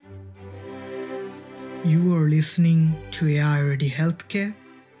You are listening to AI Ready Healthcare.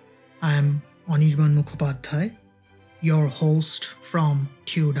 I am Anirban Mukhopadhyay, your host from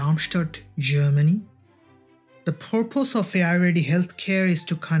TU Darmstadt, Germany. The purpose of AI Ready Healthcare is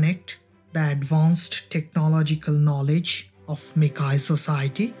to connect the advanced technological knowledge of MICI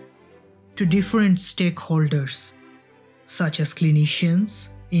society to different stakeholders, such as clinicians,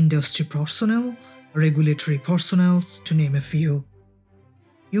 industry personnel, regulatory personnel, to name a few.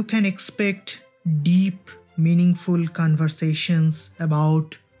 You can expect deep, meaningful conversations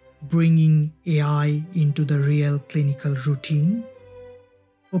about bringing AI into the real clinical routine.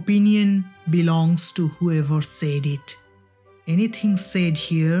 Opinion belongs to whoever said it. Anything said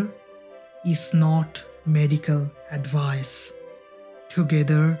here is not medical advice.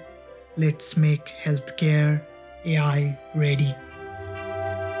 Together, let's make healthcare AI ready.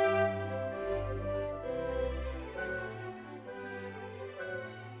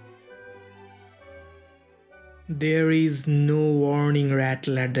 There is no warning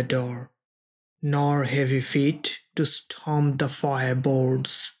rattle at the door, nor heavy feet to stomp the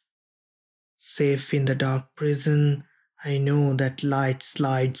fireboards. Safe in the dark prison, I know that light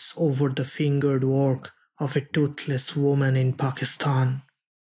slides over the fingered work of a toothless woman in Pakistan.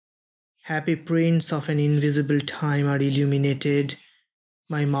 Happy prints of an invisible time are illuminated.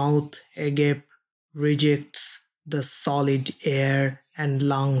 My mouth agape rejects the solid air and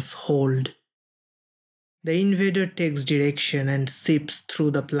lungs hold. The invader takes direction and seeps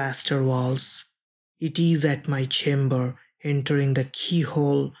through the plaster walls. It is at my chamber, entering the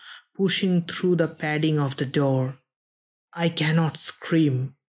keyhole, pushing through the padding of the door. I cannot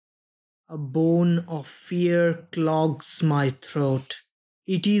scream. A bone of fear clogs my throat.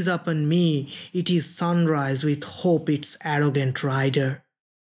 It is upon me, it is sunrise with hope its arrogant rider.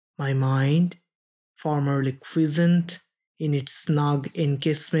 My mind, formerly quiescent in its snug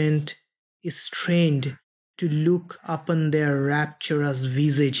encasement, is strained to look upon their rapturous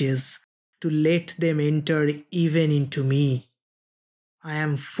visages, to let them enter even into me. I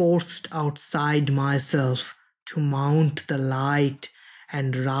am forced outside myself to mount the light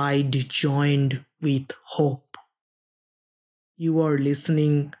and ride joined with hope. You are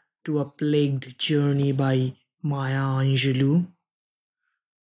listening to A Plagued Journey by Maya Angelou.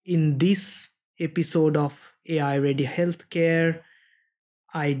 In this episode of AI Ready Healthcare,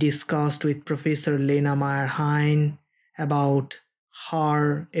 I discussed with Professor Lena Meyer-Hein about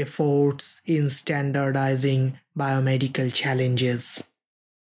her efforts in standardizing biomedical challenges.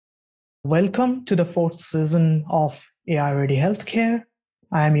 Welcome to the fourth season of AI Ready Healthcare.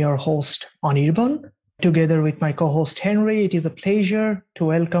 I am your host, Anirban. Together with my co-host Henry, it is a pleasure to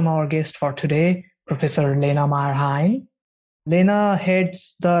welcome our guest for today, Professor Lena Meyer-Hein. Lena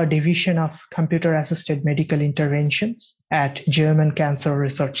heads the Division of Computer-Assisted Medical Interventions at German Cancer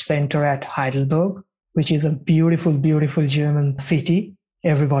Research Center at Heidelberg, which is a beautiful, beautiful German city.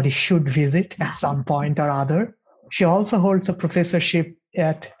 Everybody should visit at some point or other. She also holds a professorship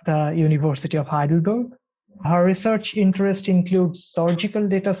at the University of Heidelberg. Her research interest includes surgical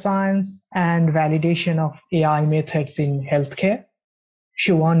data science and validation of AI methods in healthcare.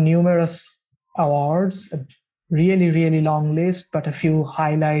 She won numerous awards, really, really long list, but a few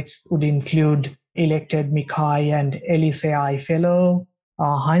highlights would include elected MICI and LSAI Fellow,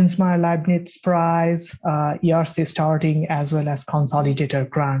 Heinz Meyer Leibniz Prize, ERC starting, as well as consolidator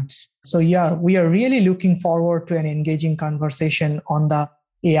grants. So yeah, we are really looking forward to an engaging conversation on the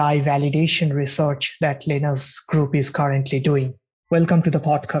AI validation research that Lena's group is currently doing. Welcome to the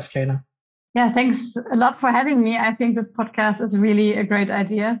podcast, Lena. Yeah, thanks a lot for having me. I think this podcast is really a great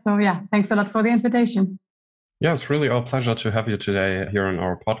idea. So yeah, thanks a lot for the invitation. Yeah, it's really our pleasure to have you today here on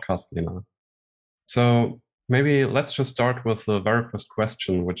our podcast, Lena. So maybe let's just start with the very first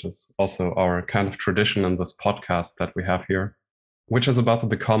question, which is also our kind of tradition in this podcast that we have here, which is about the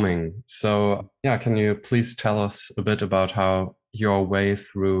becoming. So yeah, can you please tell us a bit about how your way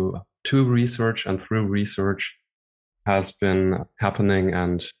through research has been happening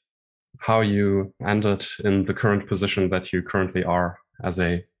and how you ended in the current position that you currently are as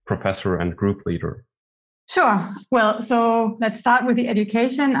a professor and group leader? Sure. Well, so let's start with the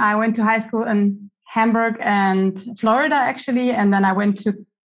education. I went to high school in Hamburg and Florida, actually, and then I went to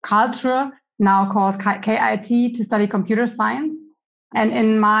Karlsruhe, now called KIT, to study computer science. And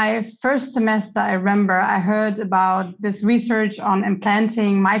in my first semester, I remember I heard about this research on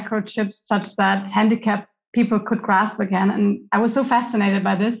implanting microchips such that handicapped people could grasp again. And I was so fascinated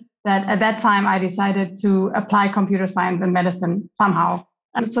by this that at that time I decided to apply computer science in medicine somehow.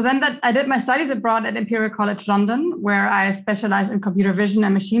 And so then I did my studies abroad at Imperial College London, where I specialized in computer vision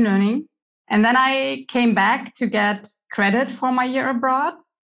and machine learning. And then I came back to get credit for my year abroad.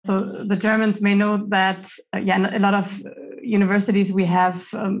 So the Germans may know that, a lot of universities, we have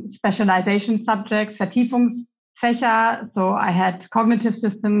specialization subjects, Vertiefungsfächer. So I had cognitive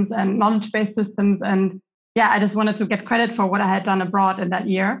systems and knowledge-based systems. And I just wanted to get credit for what I had done abroad in that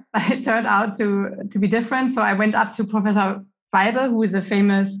year. But it turned out to be different. So I went up to Professor Weibel, who is a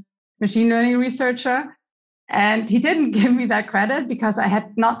famous machine learning researcher. And he didn't give me that credit because I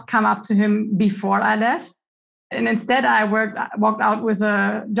had not come up to him before I left. And instead, I walked out with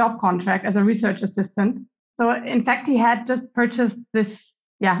a job contract as a research assistant. So in fact, he had just purchased this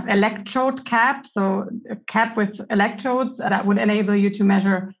electrode cap. So a cap with electrodes that would enable you to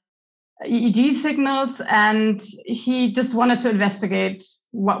measure EEG signals. And he just wanted to investigate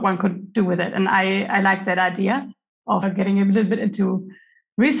what one could do with it. And I liked that idea of getting a little bit into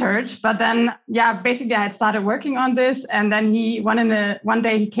research. But then, basically I had started working on this. And then one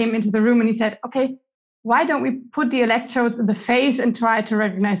day he came into the room and he said, okay, why don't we put the electrodes in the face and try to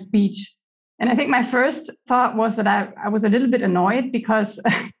recognize speech? And I think my first thought was that I was a little bit annoyed because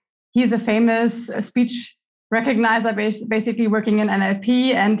he's a famous speech recognizer, basically working in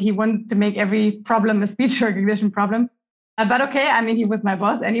NLP, and he wants to make every problem a speech recognition problem. But okay, I mean, he was my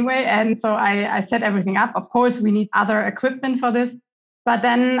boss anyway. And so I set everything up. Of course, we need other equipment for this. But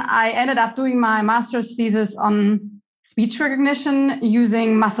then I ended up doing my master's thesis on speech recognition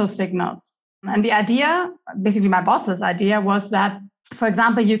using muscle signals. And the idea, basically my boss's idea, was that, for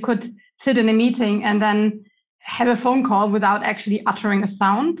example, you could sit in a meeting and then have a phone call without actually uttering a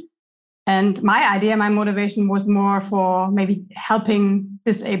sound. And my idea, my motivation was more for maybe helping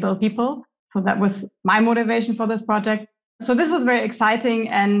disabled people. So that was my motivation for this project. So this was very exciting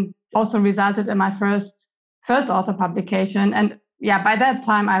and also resulted in my first author publication. And by that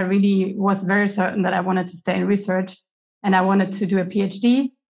time, I really was very certain that I wanted to stay in research and I wanted to do a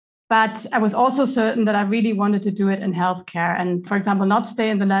PhD. But I was also certain that I really wanted to do it in healthcare. And for example, not stay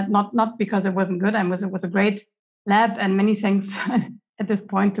in the lab, not because it wasn't good. It was a great lab, and many thanks at this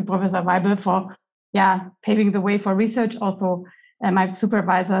point to Professor Weibel for paving the way for research. Also my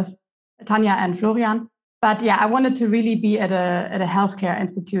supervisors, Tanja and Florian. But I wanted to really be at a healthcare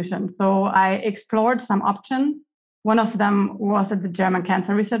institution. So I explored some options. One of them was at the German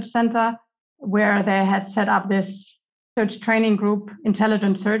Cancer Research Center, where they had set up this research training group,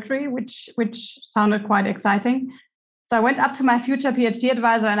 Intelligent Surgery, which sounded quite exciting. So I went up to my future PhD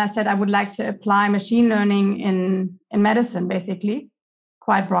advisor and I said I would like to apply machine learning in medicine, basically,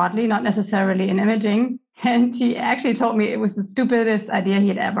 quite broadly, not necessarily in imaging. And he actually told me it was the stupidest idea he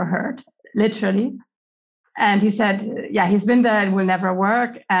had ever heard, literally. And he said, he's been there, it will never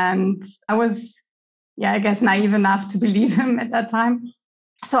work. And I was, I guess, naive enough to believe him at that time.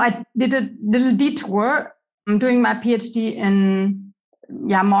 So I did a little detour. I'm doing my PhD in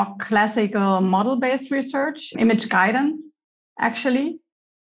more classical model-based research, image guidance, actually.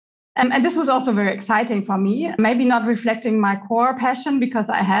 And this was also very exciting for me, maybe not reflecting my core passion because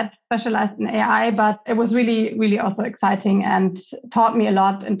I had specialized in AI, but it was really, really also exciting and taught me a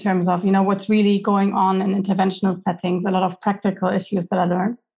lot in terms of, what's really going on in interventional settings, a lot of practical issues that I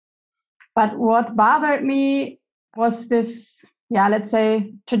learned. But what bothered me was this, let's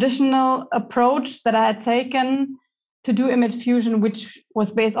say, traditional approach that I had taken to do image fusion, which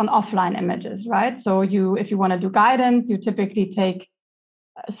was based on offline images, right? So if you want to do guidance, you typically take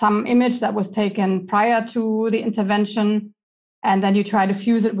some image that was taken prior to the intervention, and then you try to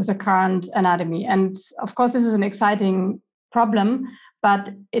fuse it with the current anatomy. And of course, this is an exciting problem, but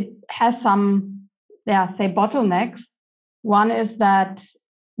it has some, say, bottlenecks. One is that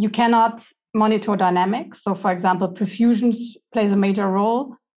you cannot monitor dynamics. So for example, perfusion plays a major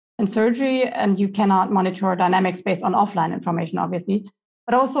role in surgery, and you cannot monitor dynamics based on offline information, obviously.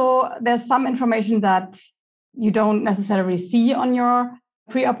 But also there's some information that you don't necessarily see on your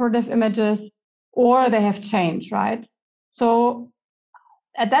preoperative images, or they have changed, right? So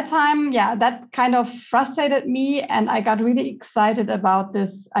at that time, that kind of frustrated me, and I got really excited about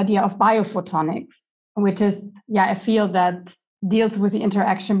this idea of biophotonics, which is a field that deals with the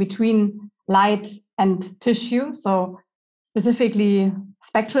interaction between light and tissue. So specifically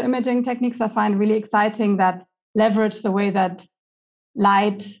spectral imaging techniques I find really exciting that leverage the way that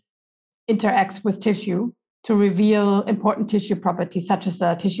light interacts with tissue to reveal important tissue properties, such as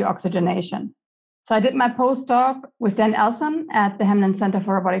tissue oxygenation. So I did my postdoc with Dan Elson at the Hamlin Center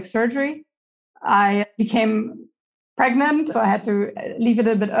for Robotic Surgery. I became pregnant, so I had to leave a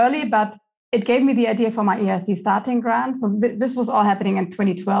little bit early, but it gave me the idea for my ERC starting grant. So this was all happening in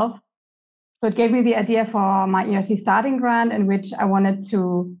 2012. So it gave me the idea for my ERC starting grant, in which I wanted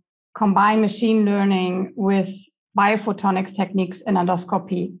to combine machine learning with biophotonics techniques in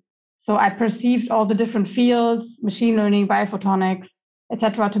endoscopy. So I perceived all the different fields, machine learning, biophotonics,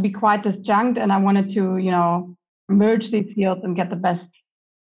 etc., to be quite disjunct. And I wanted to, merge these fields and get the best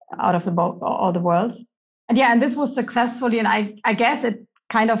out of all the worlds. And this was successfully. And I guess it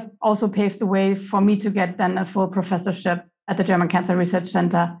kind of also paved the way for me to get then a full professorship at the German Cancer Research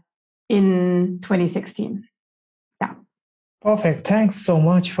Center in 2016. Yeah. Perfect. Thanks so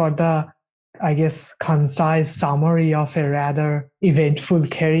much for the, I guess, concise summary of a rather eventful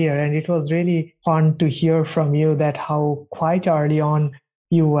career. And it was really fun to hear from you that how quite early on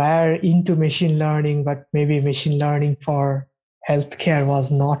you were into machine learning, but maybe machine learning for healthcare was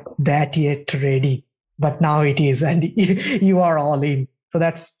not that yet ready. But now it is, and you are all in. So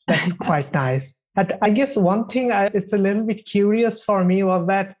that's quite nice. But I guess one thing it's a little bit curious for me was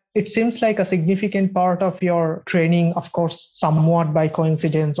that it seems like a significant part of your training, of course, somewhat by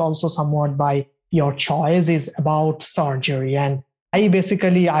coincidence, also somewhat by your choice, is about surgery. And I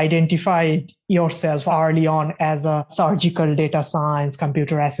basically identified yourself early on as a surgical data science,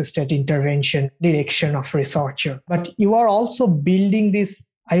 computer-assisted intervention direction of researcher. But you are also building this,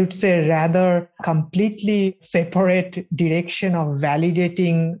 I would say, rather completely separate direction of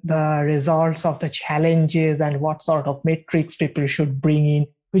validating the results of the challenges and what sort of metrics people should bring in,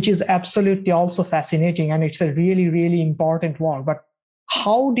 which is absolutely also fascinating. And it's a really, really important work. But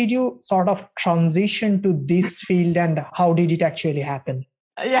how did you sort of transition to this field, and how did it actually happen?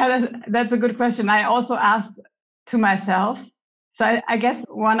 Yeah, that's a good question. I also asked to myself. So I guess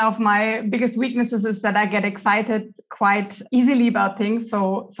one of my biggest weaknesses is that I get excited quite easily about things.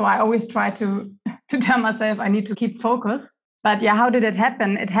 So I always try to tell myself I need to keep focused. But yeah, how did it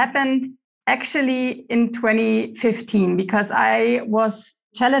happen? It happened actually in 2015 because I was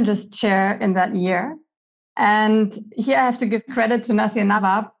Challenges Chair in that year. And here I have to give credit to Nasir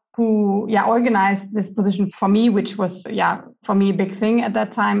Nawab, who organized this position for me, which was, for me, a big thing at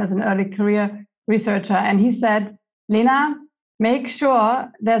that time as an early career researcher. And he said, Lena, make sure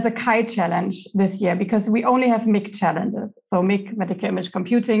there's a CHI challenge this year because we only have MIC challenges. So MIC, medical image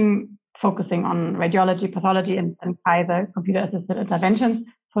computing, focusing on radiology, pathology, and CHI, the computer-assisted interventions,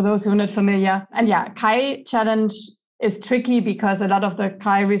 for those who are not familiar. And CHI challenge is tricky because a lot of the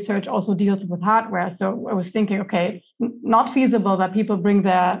CHI research also deals with hardware. So I was thinking, okay, it's not feasible that people bring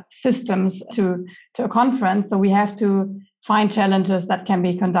their systems to a conference. So we have to find challenges that can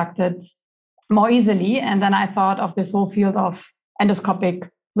be conducted more easily. And then I thought of this whole field of endoscopic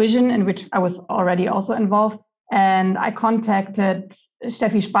vision, in which I was already also involved. And I contacted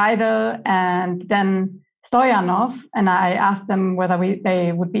Steffi Speidel and then Stoyanov, and I asked them whether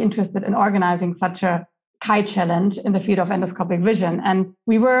they would be interested in organizing such a CHI challenge in the field of endoscopic vision. And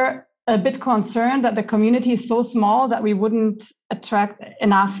we were a bit concerned that the community is so small that we wouldn't attract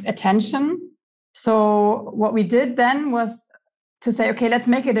enough attention. So what we did then was to say, okay, let's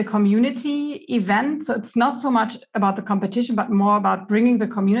make it a community event. So it's not so much about the competition, but more about bringing the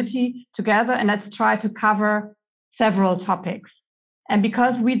community together. And let's try to cover several topics. And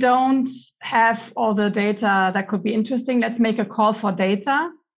because we don't have all the data that could be interesting, let's make a call for data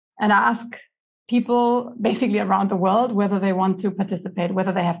and ask people basically around the world whether they want to participate,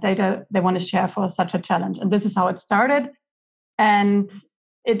 whether they have data they want to share for such a challenge. And this is how it started. And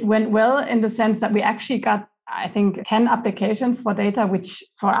it went well in the sense that we actually got, I think, 10 applications for data, which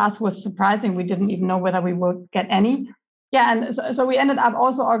for us was surprising. We didn't even know whether we would get any. Yeah, and so we ended up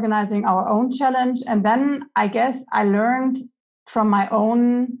also organizing our own challenge. And then I guess I learned from my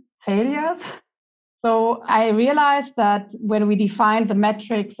own failures. So I realized that when we defined the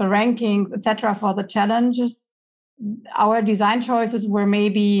metrics, the rankings, etc., for the challenges, our design choices were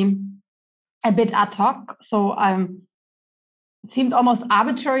maybe a bit ad hoc. So it seemed almost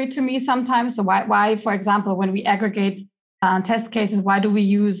arbitrary to me sometimes. So why, for example, when we aggregate test cases, why do we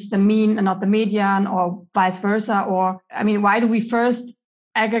use the mean and not the median, or vice versa? Or why do we first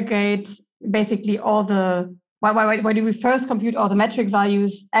aggregate basically all the Why do we first compute all the metric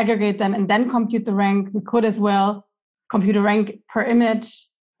values, aggregate them, and then compute the rank? We could as well compute a rank per image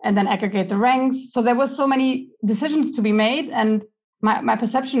and then aggregate the ranks. So there was so many decisions to be made. And my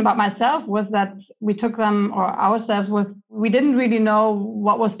perception about myself was that we took them, or ourselves, was we didn't really know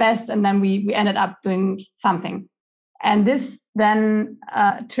what was best. And then we ended up doing something. And this then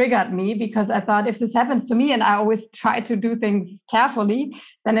triggered me, because I thought, if this happens to me, and I always try to do things carefully,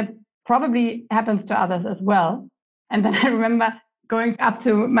 then it probably happens to others as well. And then I remember going up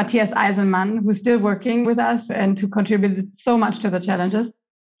to Matthias Eisenmann, who's still working with us and who contributed so much to the challenges.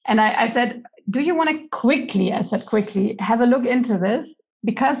 And I said, do you want to quickly have a look into this?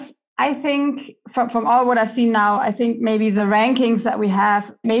 Because I think from all what I've seen now, I think maybe the rankings that we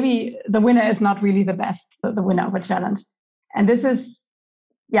have, maybe the winner is not really the best, the winner of a challenge. And this is,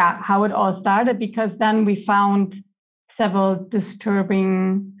 how it all started, because then we found several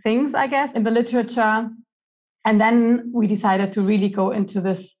disturbing things, I guess, in the literature. And then we decided to really go into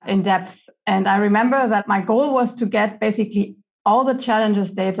this in depth. And I remember that my goal was to get basically all the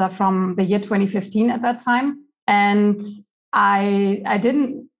challenges data from the year 2015 at that time. And I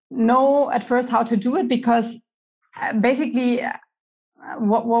didn't know at first how to do it because basically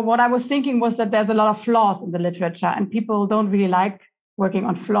what I was thinking was that there's a lot of flaws in the literature and people don't really like working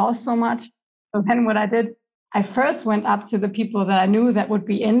on flaws so much. So then what I did, I first went up to the people that I knew that would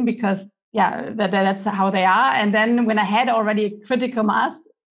be in because that's how they are. And then when I had already a critical mass,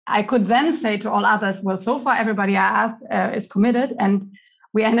 I could then say to all others, well, so far everybody I asked is committed. And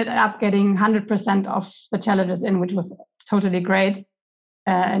we ended up getting 100% of the challenges in, which was totally great.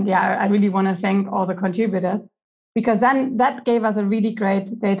 I really want to thank all the contributors because then that gave us a really great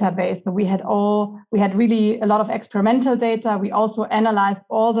database. So we had really a lot of experimental data. We also analyzed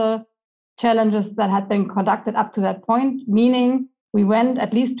all the challenges that had been conducted up to that point, meaning we went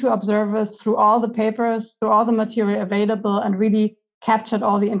at least 2 observers through all the papers, through all the material available, and really captured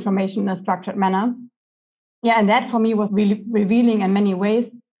all the information in a structured manner. Yeah, and that for me was really revealing in many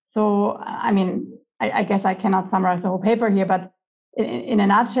ways. So, I mean, I guess I cannot summarize the whole paper here, but in a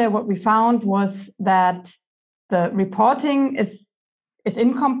nutshell, what we found was that the reporting is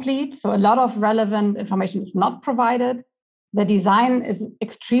incomplete. So a lot of relevant information is not provided. The design is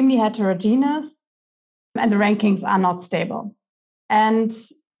extremely heterogeneous and the rankings are not stable. And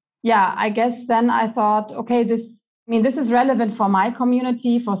I guess then I thought, okay, this is relevant for my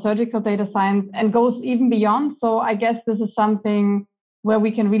community, for surgical data science, and goes even beyond. So I guess this is something where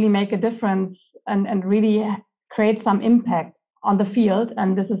we can really make a difference and really create some impact on the field.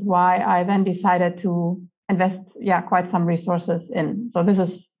 And this is why I then decided to invest, quite some resources in. So this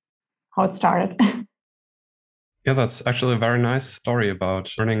is how it started. Yeah, that's actually a very nice story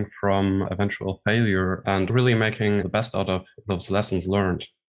about learning from eventual failure and really making the best out of those lessons learned.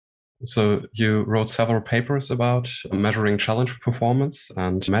 So you wrote several papers about measuring challenge performance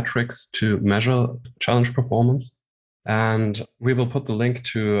and metrics to measure challenge performance. And we will put the link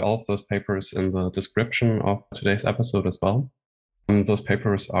to all of those papers in the description of today's episode as well. And those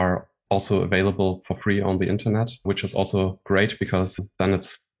papers are also available for free on the internet, which is also great because then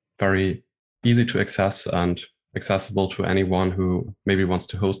it's very easy to access and accessible to anyone who maybe wants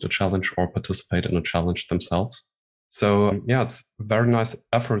to host a challenge or participate in a challenge themselves. So it's a very nice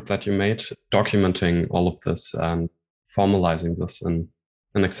effort that you made documenting all of this and formalizing this in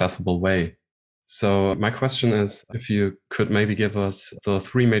an accessible way. So my question is if you could maybe give us the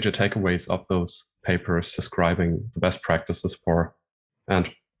 3 major takeaways of those papers describing the best practices for and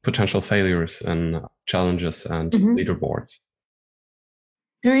potential failures in challenges and leaderboards.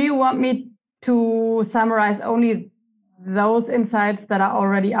 Do you want me to summarize only those insights that are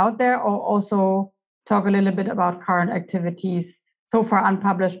already out there, or also talk a little bit about current activities so far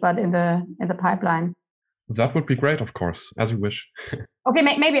unpublished but in the pipeline? That would be great, of course, as you wish. Okay,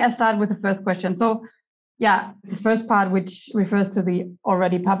 maybe I start with the first question. So, the first part, which refers to the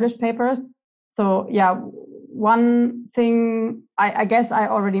already published papers. So, one thing I guess I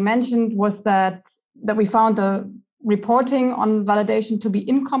already mentioned was that we found the reporting on validation to be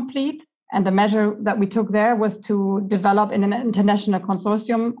incomplete. And the measure that we took there was to develop in an international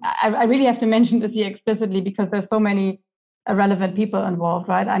consortium. I really have to mention this here explicitly because there's so many relevant people involved,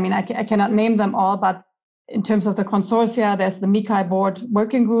 right? I mean, I cannot name them all, but in terms of the consortia, there's the MICAI board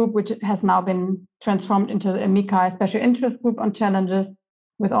working group, which has now been transformed into the MICAI special interest group on challenges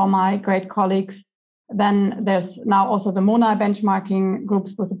with all my great colleagues. Then there's now also the MONA benchmarking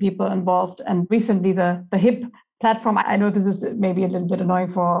groups with the people involved. And recently the HIP platform. I know this is maybe a little bit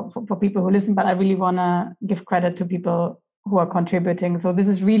annoying for people who listen, but I really want to give credit to people who are contributing. So this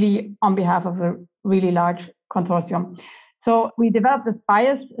is really on behalf of a really large consortium. So we developed this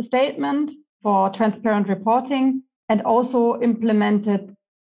bias statement for transparent reporting and also implemented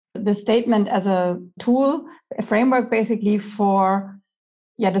the statement as a tool, a framework basically for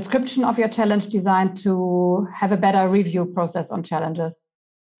description of your challenge design to have a better review process on challenges.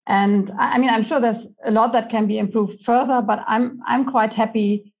 And I mean, I'm sure there's a lot that can be improved further, but I'm quite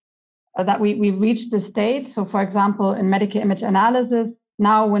happy that we reached this state. So, for example, in medical image analysis,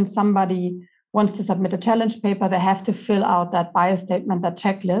 now when somebody wants to submit a challenge paper, they have to fill out that bias statement, that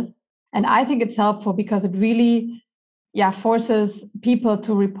checklist. And I think it's helpful because it really forces people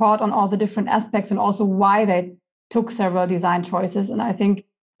to report on all the different aspects and also why they took several design choices. And I think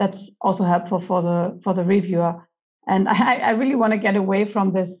that's also helpful for the reviewer. And I really want to get away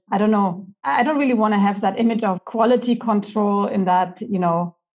from this. I don't know. I don't really want to have that image of quality control in that,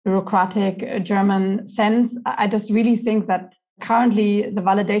 bureaucratic German sense. I just really think that currently the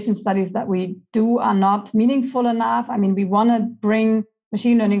validation studies that we do are not meaningful enough. I mean, we want to bring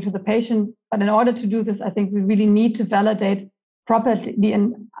machine learning to the patient, but in order to do this, I think we really need to validate properly.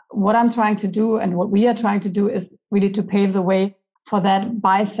 And what I'm trying to do and what we are trying to do is really to pave the way for that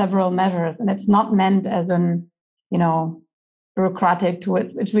by several measures. And it's not meant as an, bureaucratic tool.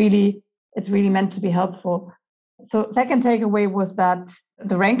 It's really meant to be helpful. So second takeaway was that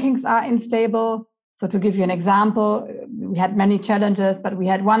the rankings are unstable. So to give you an example, we had many challenges, but we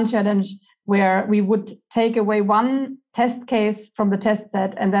had one challenge where we would take away one test case from the test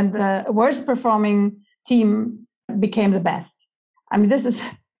set, and then the worst performing team became the best. I mean, this is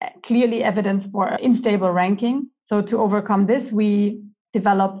clearly evidence for unstable ranking. So to overcome this, we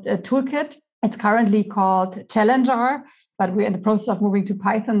developed a toolkit. It's currently called Challenger, but we're in the process of moving to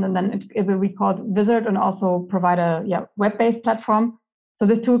Python, and then it will be called Wizard and also provide a web-based platform. So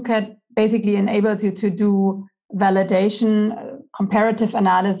this toolkit basically enables you to do validation, comparative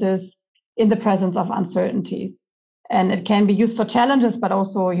analysis in the presence of uncertainties. And it can be used for challenges, but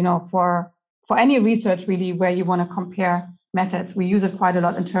also, for any research really where you want to compare methods. We use it quite a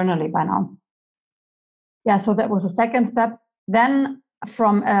lot internally by now. Yeah, so that was the second step. Then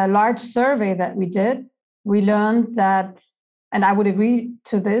from a large survey that we did, we learned that, and I would agree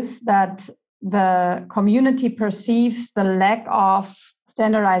to this, that the community perceives the lack of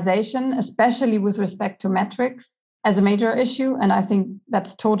standardization, especially with respect to metrics, as a major issue. And I think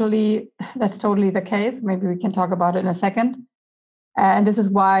that's totally the case. Maybe we can talk about it in a second. And this is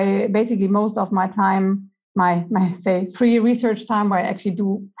why basically most of my time, my say free research time where I actually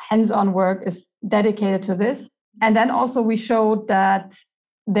do hands-on work is dedicated to this. And then also we showed that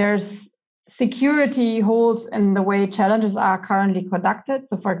there's security holes in the way challenges are currently conducted.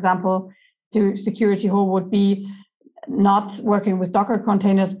 So for example, the security hole would be not working with Docker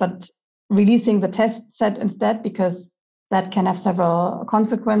containers, but releasing the test set instead, because that can have several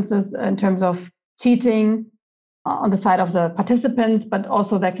consequences in terms of cheating on the side of the participants, but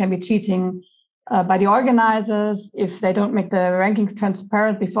also there can be cheating by the organizers. If they don't make the rankings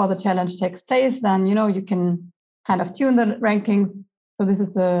transparent before the challenge takes place, then, you can kind of tune the rankings. So this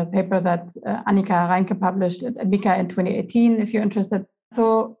is a paper that Annika Reinke published at MICA in 2018, if you're interested.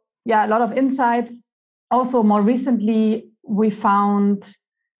 So yeah, a lot of insights. Also, more recently, we found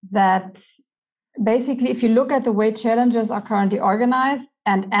that basically, if you look at the way challenges are currently organized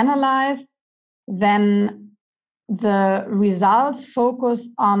and analyzed, then the results focus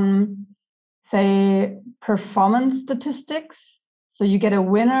on, say, performance statistics. So you get a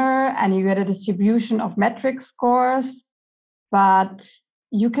winner and you get a distribution of metric scores, but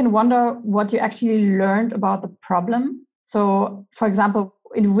you can wonder what you actually learned about the problem. So, for example,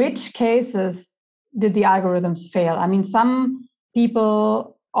 in which cases did the algorithms fail? I mean, some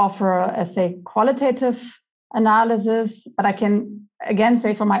people offer say, qualitative analysis, but I can again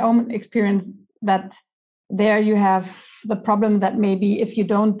say from my own experience that there you have the problem that maybe if you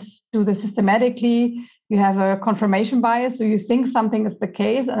don't do this systematically, you have a confirmation bias. So you think something is the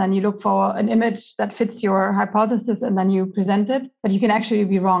case, and then you look for an image that fits your hypothesis, and then you present it, but you can actually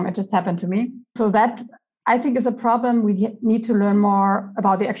be wrong. It just happened to me. So that, I think, is a problem. We need to learn more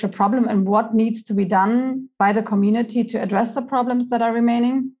about the actual problem and what needs to be done by the community to address the problems that are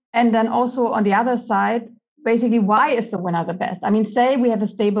remaining. And then also on the other side, basically, why is the winner the best? I mean, say we have a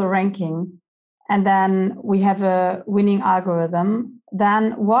stable ranking and then we have a winning algorithm,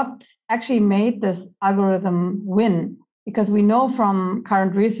 then what actually made this algorithm win? Because we know from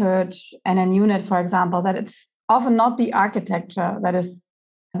current research and in UNet, for example, that it's often not the architecture that is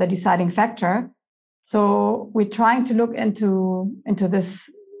the deciding factor. So we're trying to look into this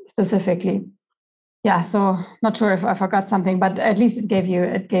specifically. Yeah, so not sure if I forgot something, but at least it gave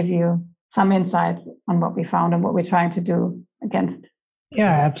you some insights on what we found and what we're trying to do against.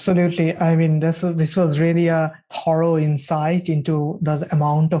 Yeah, absolutely. I mean, this was really a thorough insight into the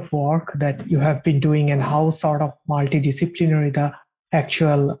amount of work that you have been doing and how sort of multidisciplinary the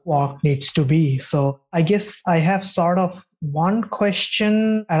actual work needs to be. So I guess I have sort of one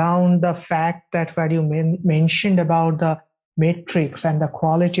question around the fact that where you mentioned about the metrics and the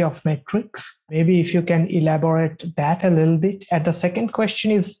quality of metrics. Maybe if you can elaborate that a little bit. And the second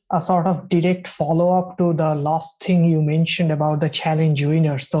question is a sort of direct follow-up to the last thing you mentioned about the challenge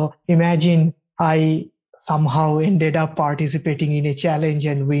winner. So imagine I somehow ended up participating in a challenge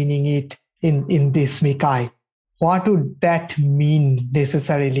and winning it in this MICA. What would that mean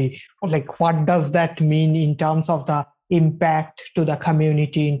necessarily? Like, what does that mean in terms of the impact to the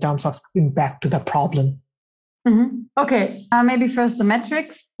community, in terms of impact to the problem? Mm-hmm. Okay, maybe first the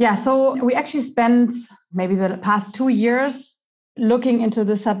metrics. Yeah, so we actually spent maybe the past 2 years looking into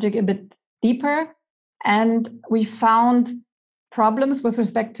the subject a bit deeper. And we found problems with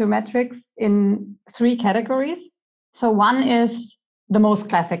respect to metrics in 3 categories. So one is the most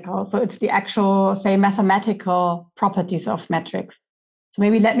classical. So it's the actual, say, mathematical properties of metrics. So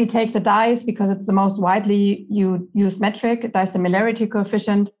maybe let me take the DICE because it's the most widely used metric, disimilarity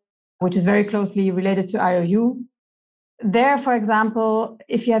coefficient, which is very closely related to IOU. There, for example,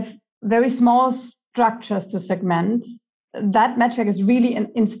 if you have very small structures to segment, that metric is really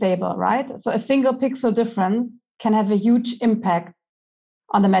unstable, right? So a single pixel difference can have a huge impact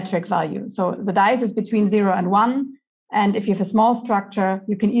on the metric value. So the DICE is between 0 and 1. And if you have a small structure,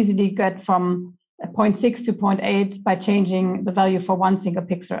 you can easily get from 0.6 to 0.8 by changing the value for one single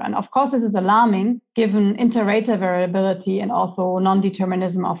pixel. And of course, this is alarming given inter-rater variability and also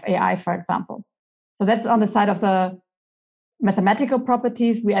non-determinism of AI, for example. So that's on the side of the mathematical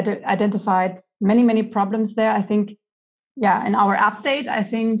properties. We identified many, many problems there. I think, in our update,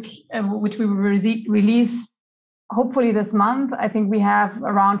 which we will release hopefully this month, I think we have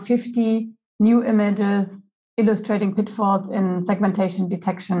around 50 new images illustrating pitfalls in segmentation,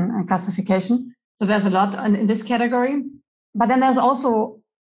 detection, and classification. So there's a lot in this category. But then there's also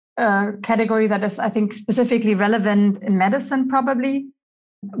a category that is, I think, specifically relevant in medicine, probably,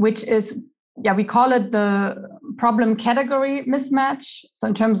 which is, we call it the problem category mismatch. So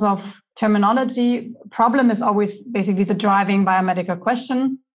in terms of terminology, problem is always basically the driving biomedical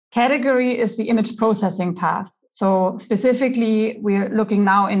question. Category is the image processing task. So specifically, we're looking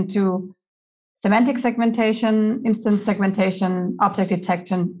now into semantic segmentation, instance segmentation, object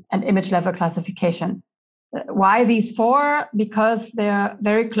detection, and image level classification. Why these 4? Because they're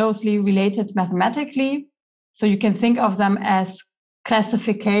very closely related mathematically. So you can think of them as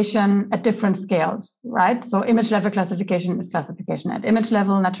classification at different scales, right? So image level classification is classification at image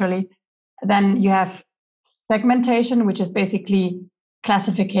level, naturally. Then you have segmentation, which is basically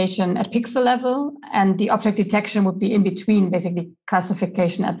classification at pixel level, and the object detection would be in between, basically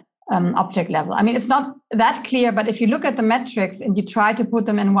classification at object level. I mean, it's not that clear, but if you look at the metrics and you try to put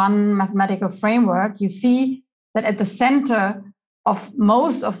them in one mathematical framework, you see that at the center of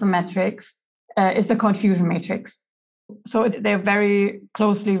most of the metrics is the confusion matrix. So they're very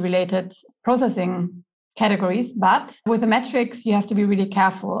closely related processing categories, but with the metrics, you have to be really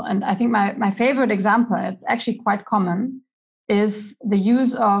careful. And I think my favorite example, it's actually quite common, is the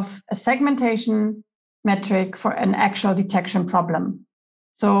use of a segmentation metric for an actual detection problem.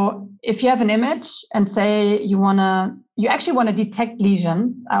 So if you have an image and say you actually want to detect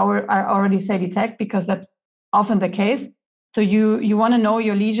lesions, I already say detect because that's often the case. So you want to know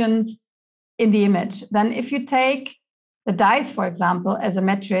your lesions in the image. Then if you take the DICE, for example, as a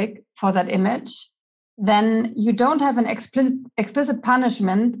metric for that image, then you don't have an explicit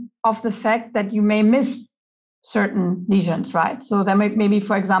punishment of the fact that you may miss certain lesions, right? So there may be,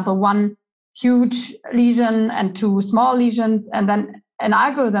 for example, one huge lesion and 2 small lesions, and then an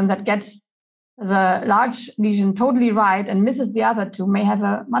algorithm that gets the large lesion totally right and misses the other 2 may have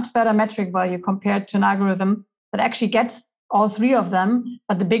a much better metric value compared to an algorithm that actually gets all 3 of them,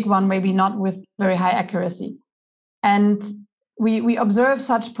 but the big one maybe not with very high accuracy. And we observe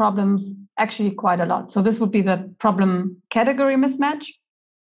such problems actually quite a lot. So this would be the problem category mismatch.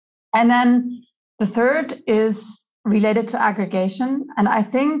 And then the third is related to aggregation. And I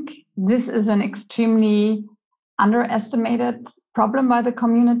think this is an extremely underestimated problem by the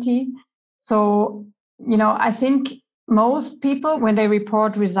community. So, I think most people, when they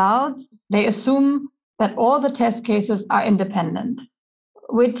report results, they assume that all the test cases are independent,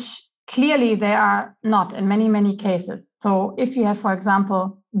 which clearly they are not in many, many cases. So if you have, for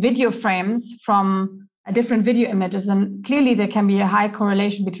example, video frames from different video images, then clearly there can be a high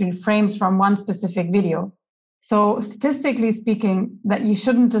correlation between frames from one specific video. So statistically speaking, that you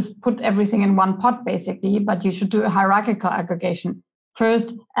shouldn't just put everything in one pot, basically, but you should do a hierarchical aggregation.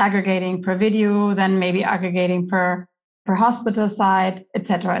 First aggregating per video, then maybe aggregating per hospital site, et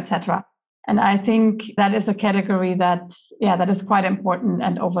cetera, et cetera. And I think that is a category that is quite important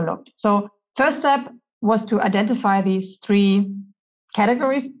and overlooked. So first step was to identify these 3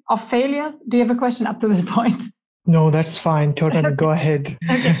 categories of failures. Do you have a question up to this point? No, that's fine. Totally. Go ahead.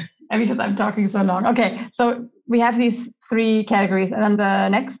 Okay. Because I'm talking so long. Okay. So we have these 3 categories. And then the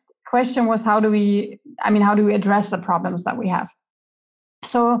next question was, how do we address the problems that we have?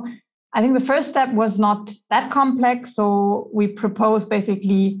 So I think the first step was not that complex. So we proposed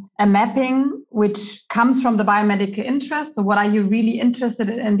basically a mapping, which comes from the biomedical interest. So what are you really interested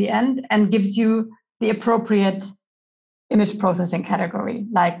in the end, and gives you the appropriate image processing category.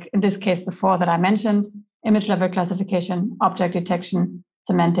 Like in this case, the 4 that I mentioned: image level classification, object detection,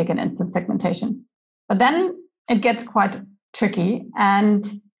 semantic, and instance segmentation. But then it gets quite tricky.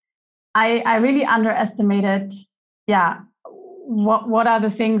 And I really underestimated, what are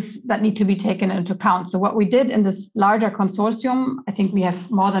the things that need to be taken into account. So what we did in this larger consortium, I think we have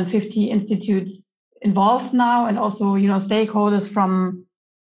more than 50 institutes involved now, and also, stakeholders from,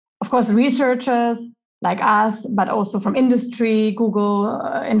 of course, researchers like us, but also from industry, Google,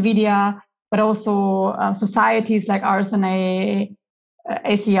 NVIDIA, but also societies like RSNA,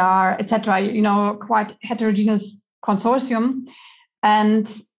 ACR, etc. Quite heterogeneous consortium. And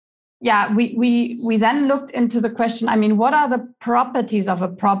yeah, we then looked into the question, what are the properties of a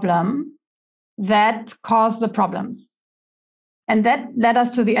problem that cause the problems? And that led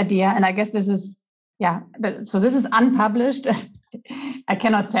us to the idea, and I guess this is unpublished. I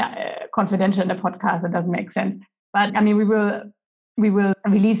cannot say confidential in the podcast, it doesn't make sense. But we will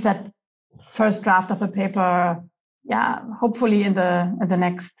release that first draft of the paper, hopefully in the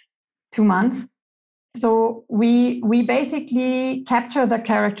next 2 months. So we basically capture the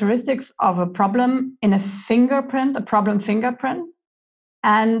characteristics of a problem in a problem fingerprint.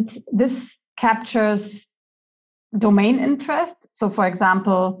 And this captures domain interest. So for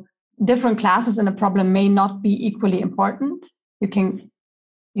example, different classes in a problem may not be equally important. You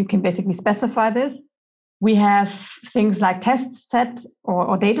can basically specify this. We have things like test set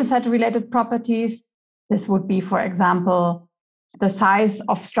or data set related properties. This would be, for example, the size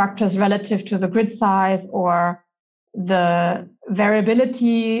of structures relative to the grid size, or the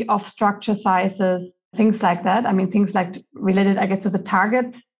variability of structure sizes, things like that. Things like related, I guess, to the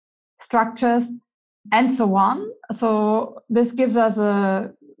target structures and so on. So this gives us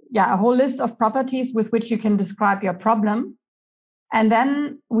a whole list of properties with which you can describe your problem. And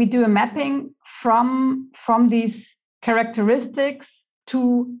then we do a mapping from these characteristics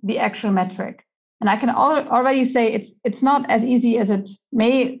to the actual metric. And I can already say it's not as easy as it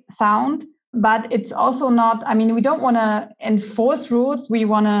may sound, but it's also not, we don't want to enforce rules. We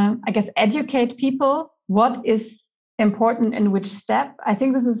want to, I guess, educate people what is important in which step. I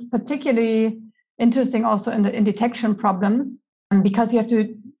think this is particularly interesting also in detection problems, because you have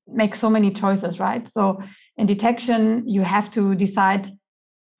to make so many choices, right? So in detection, you have to decide,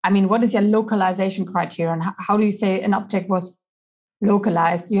 what is your localization criterion? How do you say an object was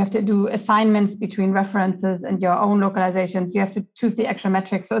localized? You have to do assignments between references and your own localizations. You have to choose the actual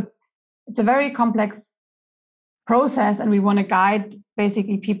metric. So it's a very complex process, and we want to guide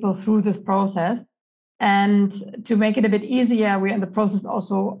basically people through this process. And to make it a bit easier, we're in the process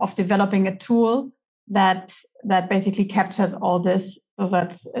also of developing a tool that basically captures all this, so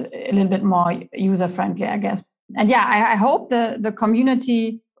that's a little bit more user friendly, I guess. And I hope the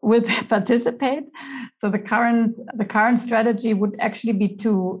community will participate. So the current strategy would actually be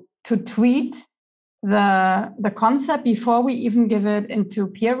to tweet the concept before we even give it into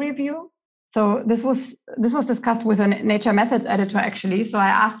peer review. So this was discussed with a Nature Methods editor, actually. So I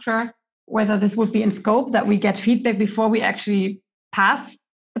asked her whether this would be in scope that we get feedback before we actually pass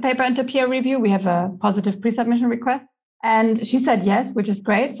the paper into peer review. We have a positive pre-submission request. And she said yes, which is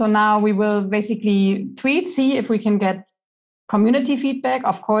great. So now we will basically tweet, see if we can get community feedback.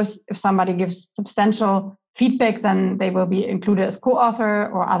 Of course, if somebody gives substantial feedback, then they will be included as co-author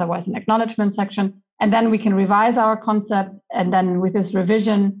or otherwise an acknowledgement section. And then we can revise our concept. And then with this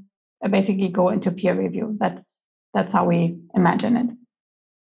revision, basically go into peer review. That's how we imagine it.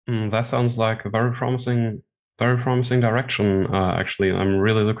 That sounds like a very promising direction, actually. I'm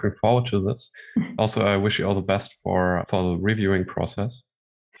really looking forward to this. Also, I wish you all the best for the reviewing process.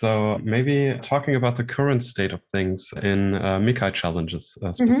 So maybe talking about the current state of things in MICCAI challenges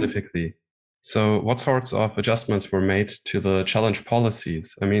specifically. Mm-hmm. So what sorts of adjustments were made to the challenge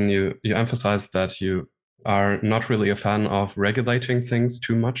policies? You emphasized that you are not really a fan of regulating things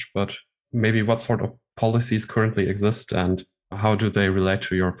too much, but maybe what sort of policies currently exist and how do they relate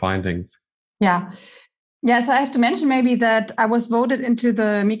to your findings? Yeah, so I have to mention maybe that I was voted into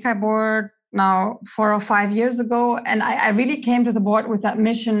the MICCAI board now 4 or 5 years ago. And I really came to the board with that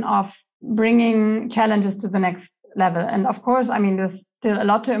mission of bringing challenges to the next level. And of course, there's still a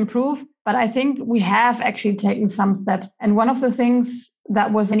lot to improve, but I think we have actually taken some steps. And one of the things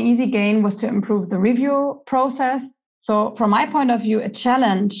that was an easy gain was to improve the review process. So from my point of view, a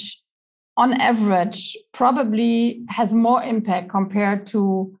challenge on average probably has more impact compared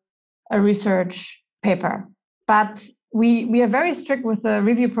to a research paper. But we are very strict with the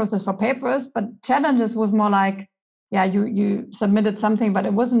review process for papers, but challenges was more like, you submitted something, but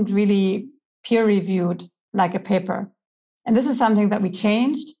it wasn't really peer reviewed like a paper. And this is something that we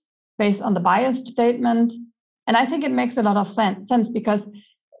changed based on the bias statement. And I think it makes a lot of sense because,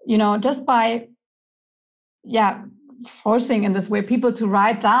 just by, forcing in this way people to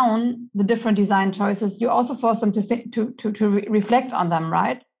write down the different design choices, you also force them to reflect on them,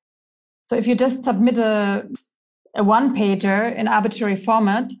 right? So if you just submit a a one-pager in arbitrary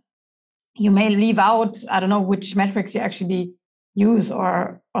format, you may leave out, I don't know which metrics you actually use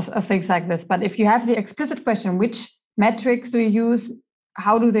or things like this. But if you have the explicit question, which metrics do you use?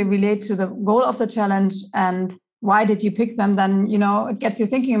 How do they relate to the goal of the challenge? And why did you pick them? Then, it gets you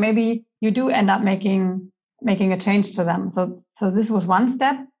thinking, maybe you do end up making a change to them. So this was one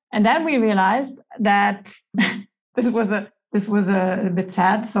step. And then we realized that this was a bit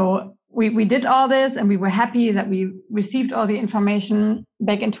sad. So we did all this and we were happy that we received all the information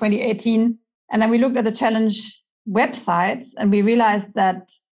back in 2018. And then we looked at the challenge websites and we realized that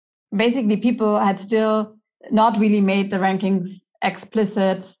basically people had still not really made the rankings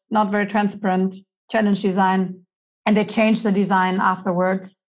explicit, not very transparent challenge design. And they changed the design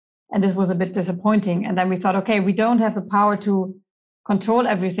afterwards. And this was a bit disappointing. And then we thought, okay, we don't have the power to control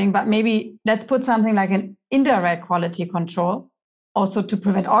everything, but maybe let's put something like an indirect quality control, also to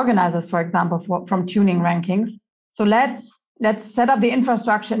prevent organizers, for example, from tuning rankings. So let's set up the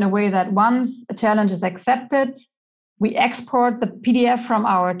infrastructure in a way that once a challenge is accepted, we export the PDF from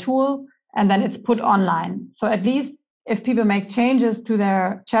our tool and then it's put online. So at least if people make changes to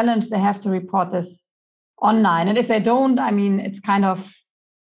their challenge, they have to report this online. And if they don't, it's kind of,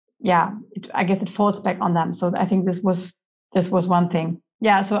 I guess it falls back on them. So I think this was one thing.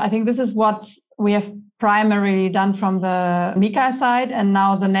 Yeah, so I think this is what we have primarily done from the MICAI side. And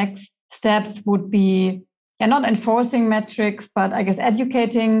now the next steps would be, not enforcing metrics, but I guess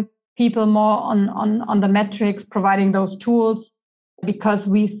educating people more on the metrics, providing those tools, because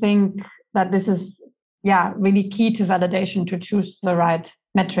we think that this is, really key to validation to choose the right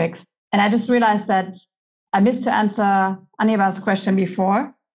metrics. And I just realized that I missed to answer Aniba's question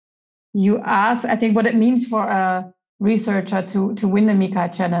before. You asked, I think, what it means for a researcher to win the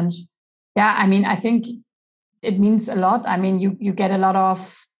MICAI challenge. Yeah, I think it means a lot. You get a lot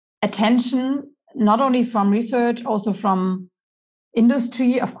of attention, not only from research, also from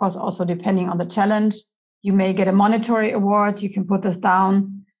industry, of course, also depending on the challenge. You may get a monetary award. You can put this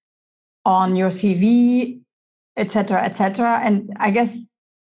down on your CV, et cetera, et cetera. And I guess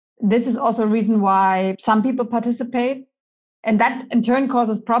this is also a reason why some people participate. And that in turn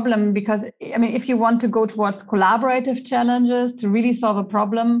causes problem because, if you want to go towards collaborative challenges to really solve a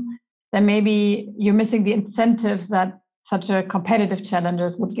problem, then maybe you're missing the incentives that such a competitive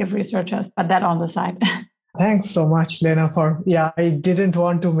challenges would give researchers, but that on the side. Thanks so much, Lena, I didn't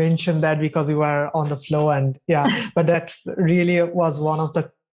want to mention that because you were on the flow and but that's really was one of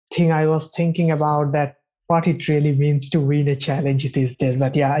the thing I was thinking about, that what it really means to win a challenge these days.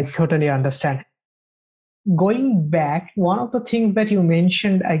 But I totally understand. Going back, one of the things that you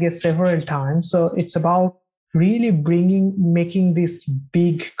mentioned, I guess, several times, so it's about really making this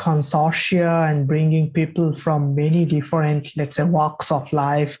big consortia and bringing people from many different, let's say, walks of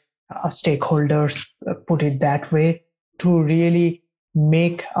life, stakeholders, put it that way, to really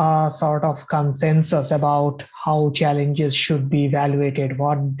make a sort of consensus about how challenges should be evaluated,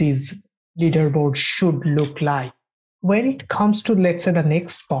 what these leaderboards should look like. When it comes to, let's say, the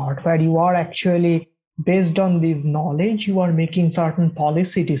next part, where you are actually, based on this knowledge, you are making certain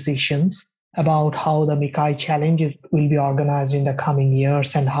policy decisions about how the MICAI challenges will be organized in the coming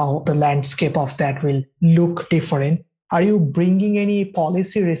years and how the landscape of that will look different. Are you bringing any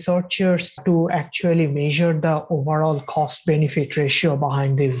policy researchers to actually measure the overall cost-benefit ratio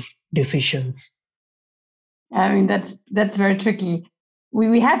behind these decisions? That's very tricky.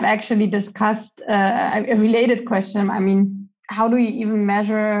 We have actually discussed a related question. How do you even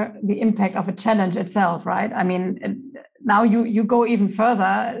measure the impact of a challenge itself, right? Now you go even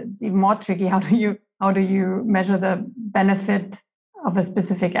further. It's even more tricky. How do you measure the benefit of a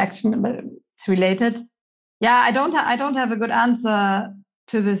specific action? But it's related. Yeah, I don't have a good answer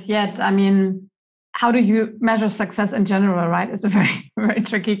to this yet. How do you measure success in general, right? It's a very, very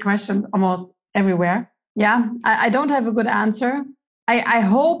tricky question almost everywhere. Yeah, I don't have a good answer. I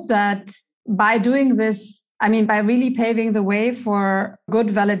hope that by doing this, by really paving the way for good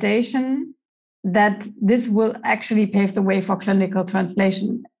validation, that this will actually pave the way for clinical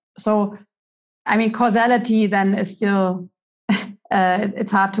translation. So, causality then is still,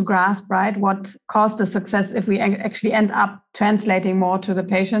 it's hard to grasp, right? What caused the success if we actually end up translating more to the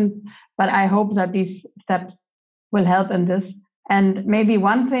patients. But I hope that these steps will help in this. And maybe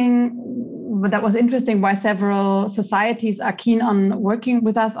one thing that was interesting why several societies are keen on working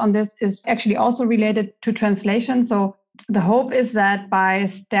with us on this is actually also related to translation. So the hope is that by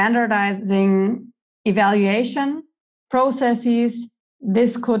standardizing evaluation processes,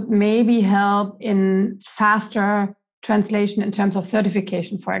 this could maybe help in faster translation in terms of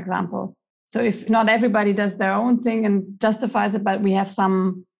certification, for example. So if not everybody does their own thing and justifies it, but we have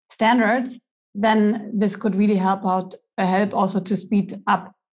some standards, then this could really help also to speed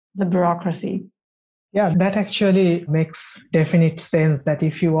up the bureaucracy. Yeah, that actually makes definite sense that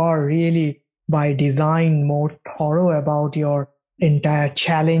if you are really by design more thorough about your entire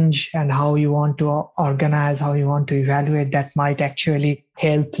challenge and how you want to organize, how you want to evaluate, that might actually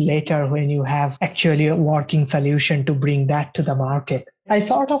help later when you have actually a working solution to bring that to the market. I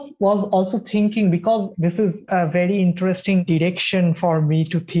sort of was also thinking, because this is a very interesting direction for me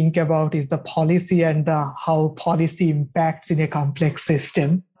to think about, is the policy and how policy impacts in a complex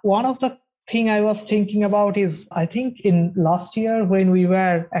system. One of the thing I was thinking about is, I think in last year when we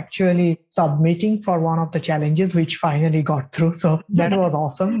were actually submitting for one of the challenges, which finally got through. So that was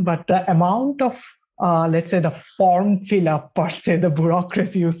awesome. But the amount of, let's say, the form fill up per se, the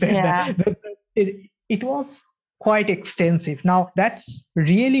bureaucracy, you said, that it was quite extensive. Now that's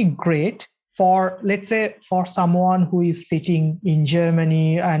really great for, let's say, for someone who is sitting in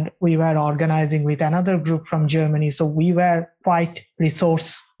Germany, and we were organizing with another group from Germany. So we were quite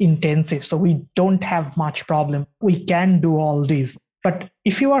resource intensive. So we don't have much problem. We can do all these. But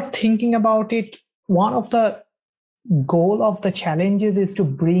if you are thinking about it, one of the goal of the challenges is to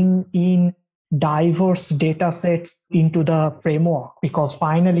bring in diverse data sets into the framework, because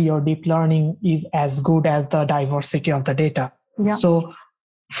finally your deep learning is as good as the diversity of the data. Yeah. So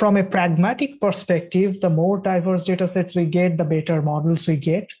from a pragmatic perspective, the more diverse data sets we get, the better models we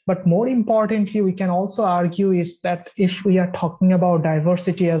get. But more importantly, we can also argue is that if we are talking about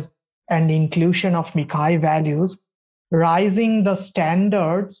diversity as and inclusion of MICAI values, rising the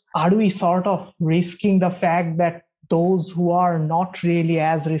standards, are we sort of risking the fact that those who are not really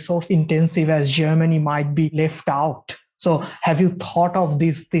as resource intensive as Germany might be left out? So have you thought of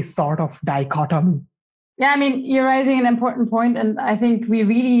this sort of dichotomy? Yeah, I mean, you're raising an important point, and I think we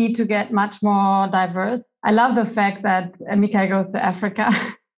really need to get much more diverse. I love the fact that MICAI goes to Africa.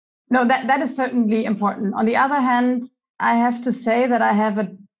 No, that is certainly important. On the other hand, I have to say that I have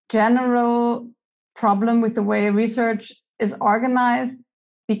a general problem with the way research is organized,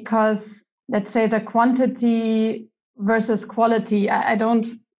 because, let's say, the quantity versus quality, I don't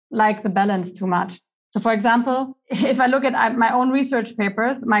like the balance too much. So, for example, if I look at my own research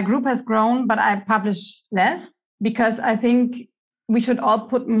papers, my group has grown, but I publish less, because I think we should all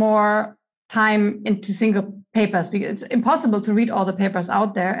put more time into single papers, because it's impossible to read all the papers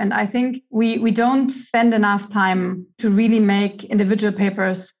out there. And I think we don't spend enough time to really make individual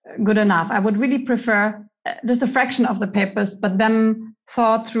papers good enough. I would really prefer just a fraction of the papers, but them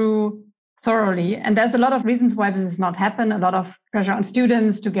thought through thoroughly. And there's a lot of reasons why this has not happened, a lot of pressure on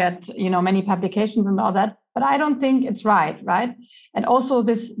students to get, many publications and all that. But I don't think it's right? And also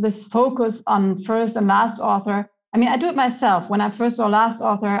this focus on first and last author. I mean, I do it myself. When I first saw last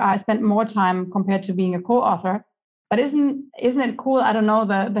author, I spent more time compared to being a co-author. But isn't it cool? I don't know,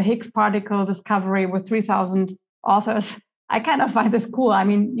 the Higgs particle discovery with 3,000 authors. I kind of find this cool. I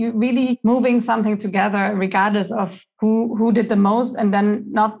mean, you really moving something together regardless of who did the most, and then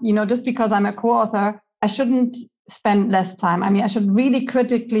not, just because I'm a co-author, I shouldn't spend less time. I mean, I should really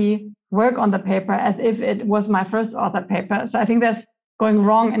critically work on the paper as if it was my first author paper. So I think that's going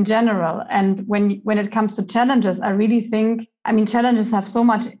wrong in general. And when it comes to challenges, I really think, challenges have so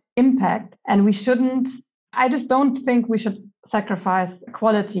much impact, and I just don't think we should sacrifice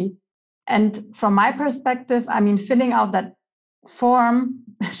quality. And from my perspective, filling out that form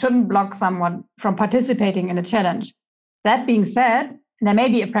shouldn't block someone from participating in a challenge. That being said, there may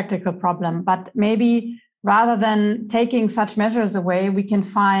be a practical problem, but maybe rather than taking such measures away, we can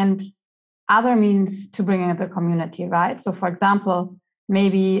find other means to bring in the community, right? So for example,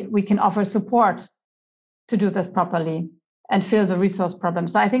 maybe we can offer support to do this properly and fill the resource problem.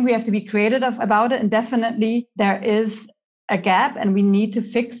 So I think we have to be creative about it, and definitely there is a gap and we need to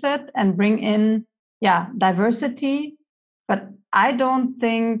fix it and bring in, diversity. But I don't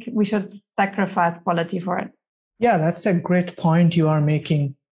think we should sacrifice quality for it. Yeah, that's a great point you are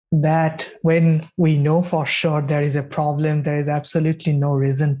making, that when we know for sure there is a problem, there is absolutely no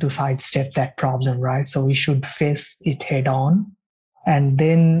reason to sidestep that problem, right? So we should face it head on, and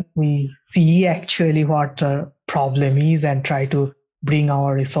then we see actually what the problem is and try to bring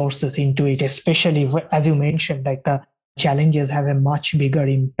our resources into it, especially as you mentioned, like the challenges have a much bigger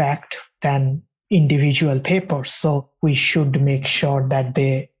impact than individual papers. So we should make sure that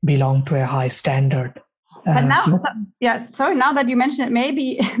they belong to a high standard. But now, now that you mention it,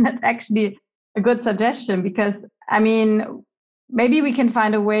 maybe that's actually a good suggestion, because maybe we can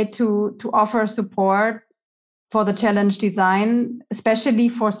find a way to offer support for the challenge design, especially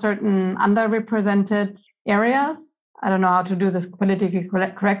for certain underrepresented areas. I don't know how to do this politically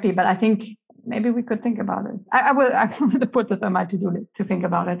correctly, but I think maybe we could think about it. I will put this on my to-do list to think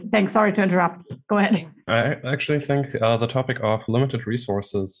about it. Thanks. Sorry to interrupt. Go ahead. I actually think the topic of limited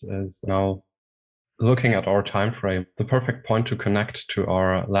resources is now, looking at our time frame, the perfect point to connect to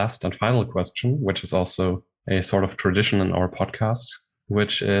our last and final question, which is also a sort of tradition in our podcast,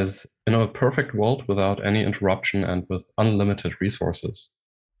 which is, in a perfect world without any interruption and with unlimited resources,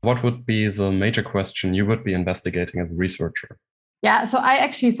 what would be the major question you would be investigating as a researcher? Yeah, so I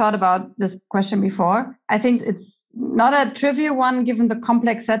actually thought about this question before. I think it's not a trivial one given the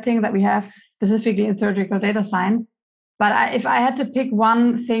complex setting that we have specifically in surgical data science. But if I had to pick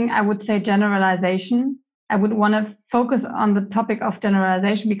one thing, I would say generalization. I would want to focus on the topic of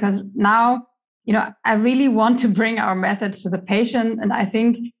generalization because now, I really want to bring our method to the patient. And I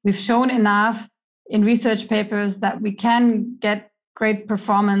think we've shown enough in research papers that we can get great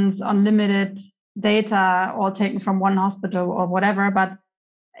performance on limited data all taken from one hospital or whatever. But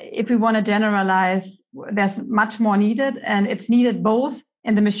if we want to generalize, there's much more needed, and it's needed both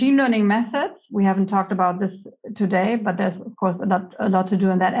in the machine learning methods. We haven't talked about this today, but there's of course a lot to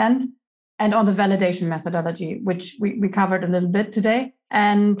do on that end, and on the validation methodology, which we covered a little bit today.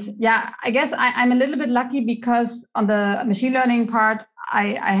 And yeah, I guess I'm a little bit lucky because on the machine learning part,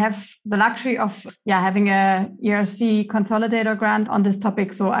 I have the luxury of having a ERC consolidator grant on this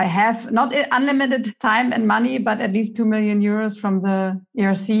topic. So I have not unlimited time and money, but at least 2 million euros from the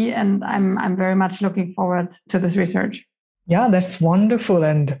ERC. And I'm very much looking forward to this research. Yeah, that's wonderful.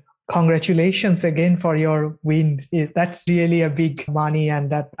 And congratulations again for your win. That's really a big money, and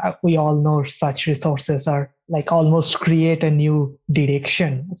that we all know such resources are like almost create a new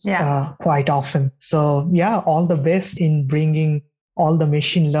direction quite often. So all the best in bringing all the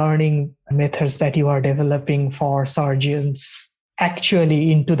machine learning methods that you are developing for surgeons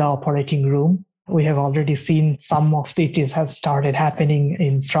actually into the operating room. We have already seen some of it has started happening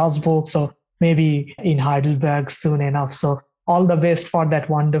in Strasbourg, so maybe in Heidelberg soon enough. So all the best for that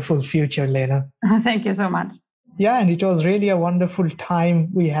wonderful future, Lena. Thank you so much. Yeah, and it was really a wonderful time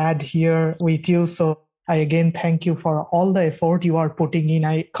we had here with you. So I again thank you for all the effort you are putting in.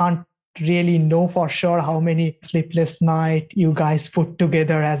 I can't really know for sure how many sleepless nights you guys put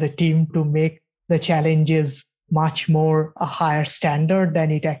together as a team to make the challenges much more a higher standard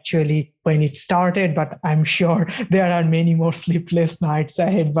than it actually when it started. But I'm sure there are many more sleepless nights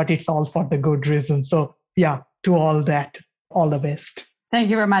ahead, but it's all for the good reason. So to all that, all the best. Thank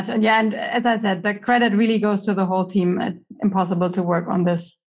you very much. And and as I said, the credit really goes to the whole team. It's impossible to work on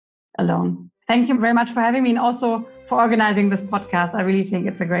this alone. Thank you very much for having me, and also for organizing this podcast. I really think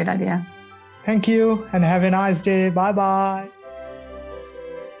it's a great idea. Thank you, and have a nice day. Bye-bye.